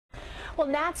Well,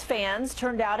 Nats fans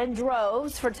turned out in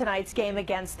droves for tonight's game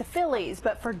against the Phillies,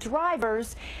 but for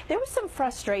drivers, there was some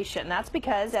frustration. That's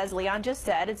because, as Leon just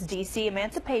said, it's D.C.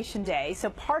 Emancipation Day, so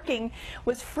parking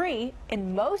was free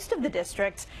in most of the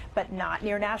district, but not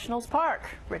near Nationals Park.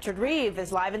 Richard Reeve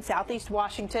is live in Southeast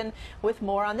Washington with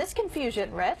more on this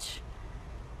confusion. Rich?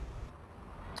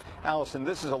 Allison,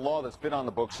 this is a law that's been on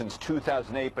the books since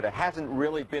 2008, but it hasn't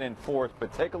really been enforced.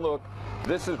 But take a look.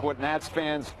 This is what Nats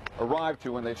fans arrived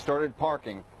to when they started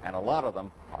parking, and a lot of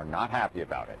them are not happy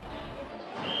about it.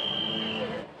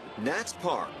 Nats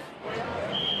Park.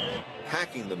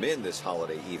 Packing them in this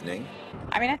holiday evening.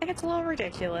 I mean, I think it's a little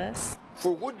ridiculous.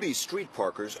 For would-be street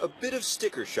parkers, a bit of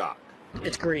sticker shock.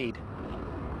 It's greed.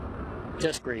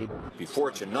 Just greed.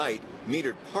 Before tonight,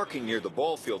 metered parking near the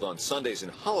ball field on Sundays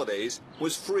and holidays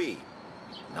was free.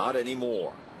 Not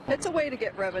anymore. It's a way to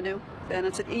get revenue, and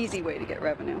it's an easy way to get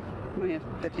revenue. I mean,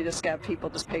 if you just have people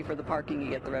just pay for the parking,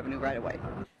 you get the revenue right away.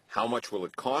 How much will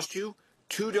it cost you?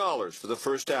 $2 for the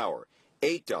first hour,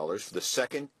 $8 for the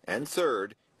second and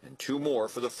third, and $2 more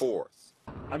for the fourth.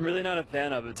 I'm really not a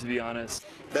fan of it, to be honest.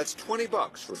 That's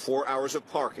 $20 for 4 hours of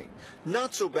parking.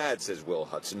 Not so bad, says Will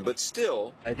Hudson, but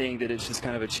still. I think that it's just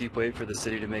kind of a cheap way for the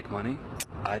city to make money.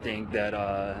 I think that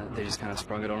they just kind of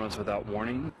sprung it on us without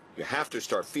warning. You have to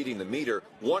start feeding the meter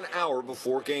 1 hour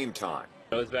before game time.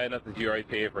 It's bad enough that you already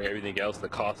pay for everything else, the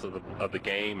cost of the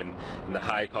game and the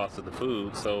high cost of the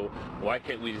food. So why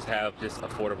can't we just have just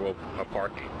affordable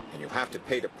parking? And you have to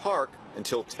pay to park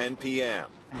until 10 p.m.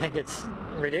 I think it's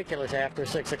ridiculous after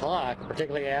 6 o'clock,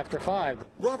 particularly after 5.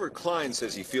 Robert Klein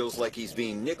says he feels like he's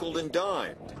being nickeled and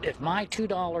dimed. If my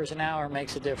 $2 an hour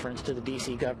makes a difference to the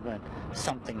D.C. government,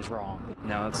 something's wrong.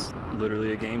 Now it's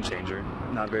literally a game changer.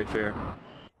 Not very fair.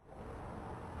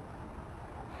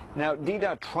 Now,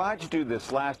 DDOT tried to do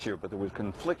this last year, but there was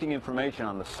conflicting information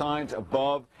on the signs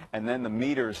above and then the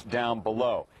meters down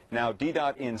below. Now,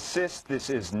 DDOT insists this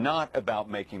is not about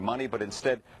making money, but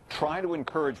instead trying to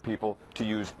encourage people to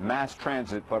use mass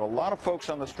transit. But a lot of folks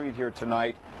on the street here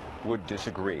tonight would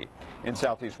disagree. In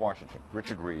Southeast Washington,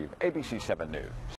 Richard Reeve, ABC 7 News.